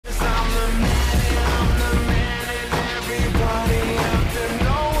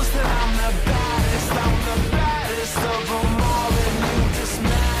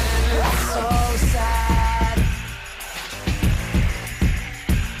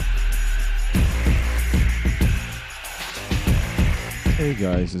Hey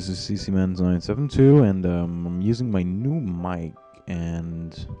guys, this is Ccman972 and I'm using my new mic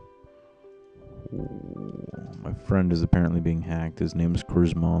and my friend is apparently being hacked. His name is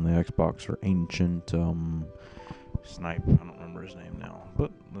Charisma on the Xbox or Ancient Snipe. I don't remember his name now,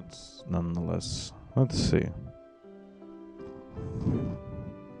 but let's see.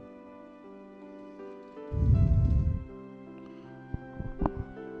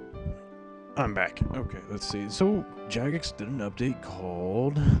 I'm back. Okay, let's see. So, Jagex did an update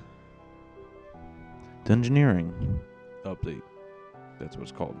called Dungeoneering update. That's what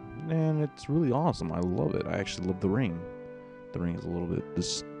it's called. And it's really awesome. I love it. I actually love the ring. The ring is a little bit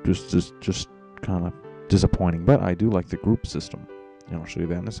just kind of disappointing, but I do like the group system. And I'll show you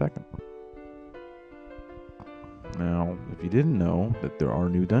that in a second. Now, if you didn't know that there are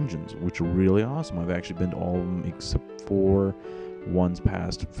new dungeons, which are really awesome. I've actually been to all of them except for ones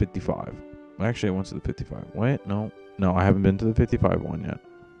past 55. Actually, I went to the 55. Wait, no, I haven't been to the 55 one yet.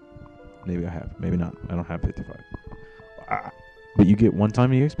 Maybe I have, maybe not. I don't have 55. But you get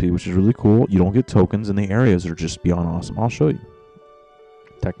one-time EXP, which is really cool. You don't get tokens, and the areas are just beyond awesome. I'll show you.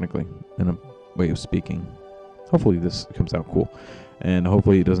 Technically, in a way of speaking. Hopefully this comes out cool. And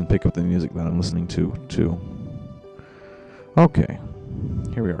hopefully it doesn't pick up the music that I'm listening to, too. Okay.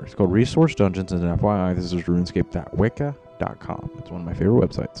 Here we are. It's called Resource Dungeons, and FYI, this is runescape.wicca.com. It's one of my favorite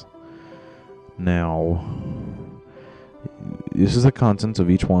websites. Now, this is the contents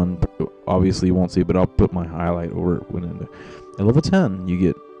of each one. Obviously, you won't see it, but I'll put my highlight over it. At level 10, you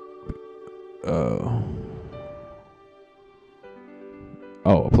get a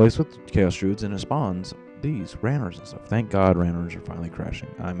place with chaos druids, and it spawns these ranners and stuff. Thank God ranners are finally crashing.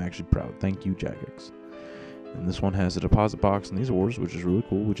 I'm actually proud. Thank you, Jagex. And this one has a deposit box and these ores, which is really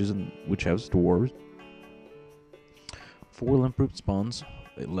cool, which has dwarves. 4 limp root spawns,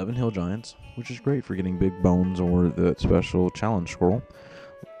 11 hill giants, which is great for getting big bones or the special challenge scroll.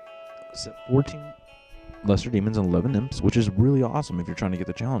 14 lesser demons and 11 imps, which is really awesome if you're trying to get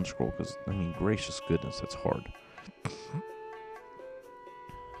the challenge scroll, because, I mean, gracious goodness, that's hard.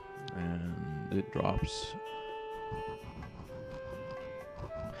 And it drops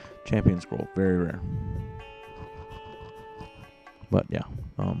champion scroll, very rare. But yeah,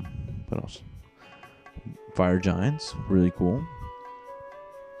 what else? Fire giants, really cool.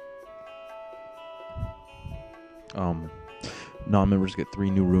 Non-members get 3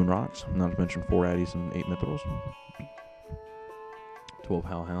 new rune rocks, not to mention 4 addies and 8 mythicals. 12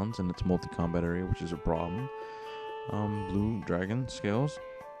 hellhounds in its multi-combat area, which is a problem. Blue dragon scales.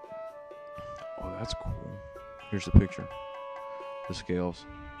 Oh, that's cool. Here's the picture. The scales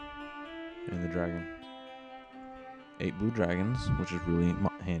and the dragon. 8 blue dragons, which is really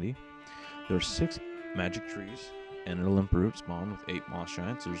handy. There are 6 magic trees and an limp root spawn with 8 moss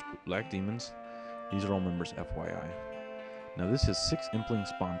giants. There's black demons. These are all members, FYI. Now this has 6 impling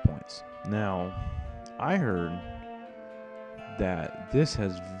spawn points. Now, I heard that this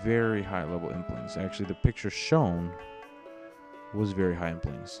has very high level implings. Actually, the picture shown was very high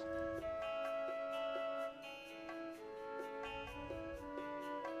implings.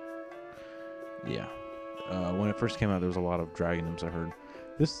 Yeah. When it first came out, there was a lot of dragon imps, I heard.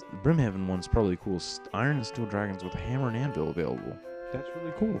 This Brimhaven one's probably the coolest. Iron and steel dragons with a hammer and anvil available. That's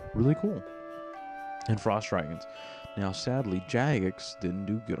really cool. Really cool. And frost dragons. Now, sadly, Jagex didn't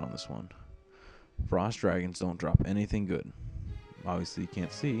do good on this one. Frost dragons don't drop anything good. Obviously, you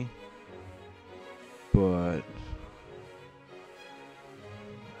can't see. But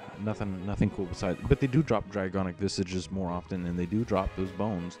nothing cool besides. But they do drop dragonic visages more often, and they do drop those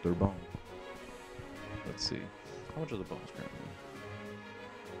bones. Their bones. Let's see. How much are the bones currently?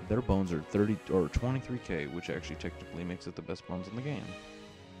 Their bones are 30 or 23k, which actually technically makes it the best bones in the game.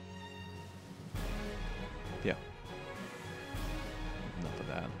 Yeah. Enough of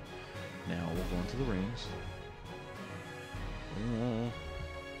that. Now we'll go into the rings.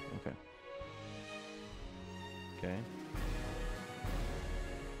 Okay. Okay.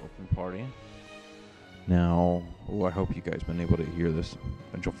 Open party. Now, I hope you guys been able to hear this.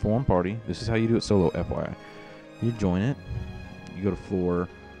 A form party. This is how you do it solo, FYI. You join it. You go to floor.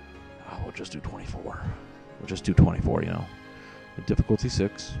 We'll just do 24. We'll just do 24, you know. The difficulty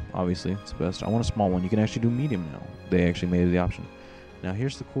 6, obviously, it's the best. I want a small one. You can actually do medium now. They actually made it the option. Now,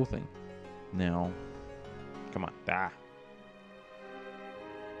 here's the cool thing. Now, come on.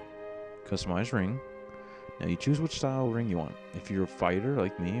 Customize ring. Now, you choose which style ring you want. If you're a fighter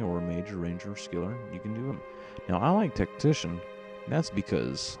like me, or a mage, or ranger, or skiller, you can do them. Now, I like tactician. That's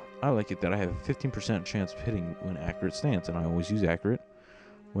because I like it that I have a 15% chance of hitting when accurate stance, and I always use accurate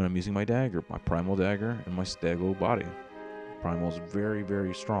when I'm using my dagger, my primal dagger, and my stego body. Primal is very,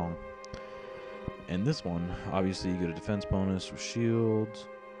 very strong. And this one, obviously, you get a defense bonus with shields.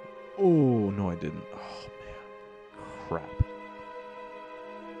 Oh, no, I didn't. Oh, man. Crap.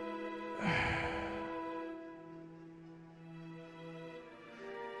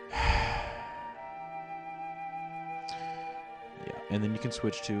 Yeah, and then you can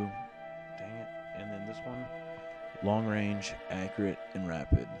switch to, dang it, and then this one, long range, accurate, and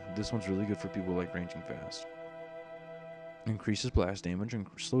rapid. This one's really good for people like ranging fast. Increases blast damage and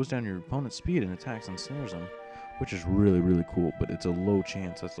slows down your opponent's speed and attacks and snares them, which is really, really cool, but it's a low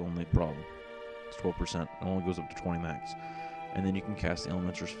chance. That's the only problem. It's 12%. It only goes up to 20 max. And then you can cast the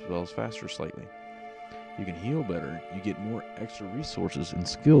elements or spells faster slightly. You can heal better. You get more extra resources and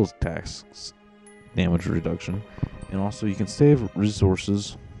skills tasks damage reduction. And also you can save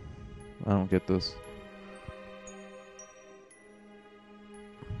resources. I don't get this.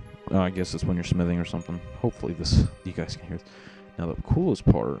 I guess it's when you're smithing or something. Hopefully you guys can hear this. Now the coolest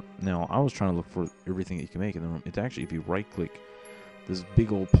part, now I was trying to look for everything that you can make in the room. It's actually, if you right click this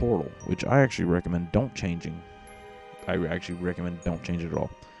big old portal, which I actually recommend don't changing. I actually recommend don't change it at all.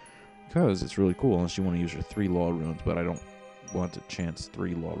 Because it's really cool unless you want to use your 3 law runes, but I don't want to chance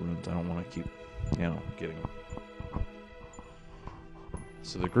 3 law runes. I don't want to keep, getting them.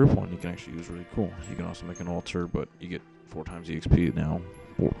 So the group one you can actually use really cool. You can also make an altar, but you get 4 times the XP now.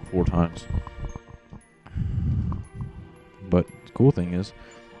 4 times. But the cool thing is,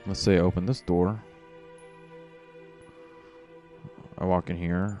 let's say I open this door. I walk in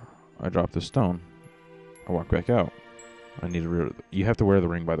here. I drop this stone. I walk back out. I need to. You have to wear the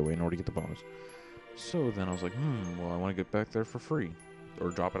ring, by the way, in order to get the bonus. So then I was like, well, I want to get back there for free, or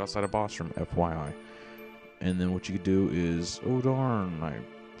drop it outside a boss room, FYI. And then what you could do is, oh darn, I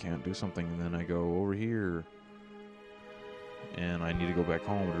can't do something. And then I go over here, and I need to go back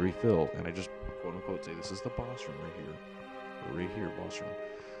home to refill. And I just quote unquote say, this is the boss room right here, or right here, boss room.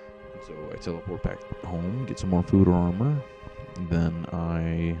 And so I teleport back home, get some more food or armor. And then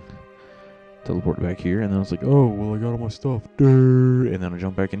I teleport back here, and then I was like, oh, well, I got all my stuff. And then I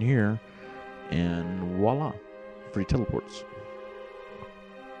jump back in here, and voila, free teleports.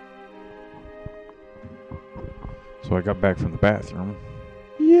 So I got back from the bathroom.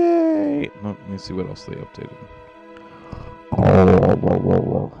 Yay! Let me see what else they updated.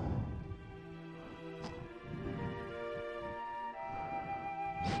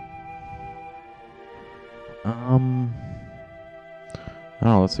 I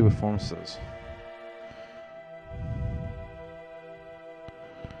don't know, let's see what form says.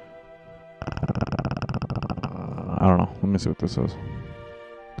 I don't know. Let me see what this says.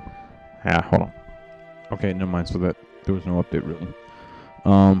 Yeah, hold on. Okay, never mind. So that there was no update really.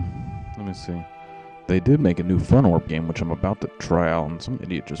 Let me see. They did make a new fun orb game, which I'm about to try out, and some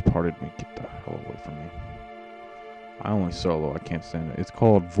idiot just parted me. Get the hell away from me. I only solo. I can't stand it. It's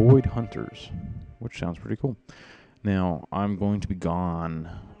called Void Hunters, which sounds pretty cool. Now, I'm going to be gone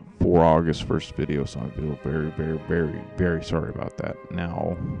for August 1st video, so I feel very, very, very, very sorry about that.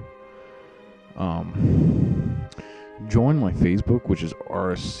 Now, join my Facebook, which is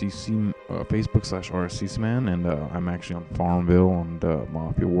Facebook/Rsccman, and I'm actually on Farmville and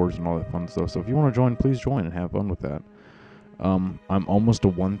Mafia Wars and all that fun stuff. So if you want to join, please join and have fun with that. I'm almost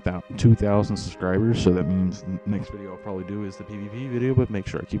to 2,000 subscribers, so that means the next video I'll probably do is the PvP video, but make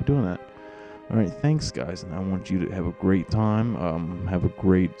sure I keep doing that. Alright, thanks guys, and I want you to have a great time, have a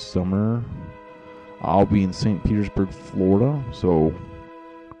great summer. I'll be in St. Petersburg, Florida, so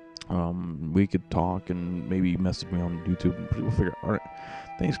we could talk and maybe message me on YouTube and we'll figure out. Alright,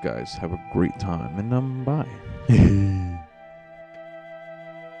 thanks guys, have a great time, and bye.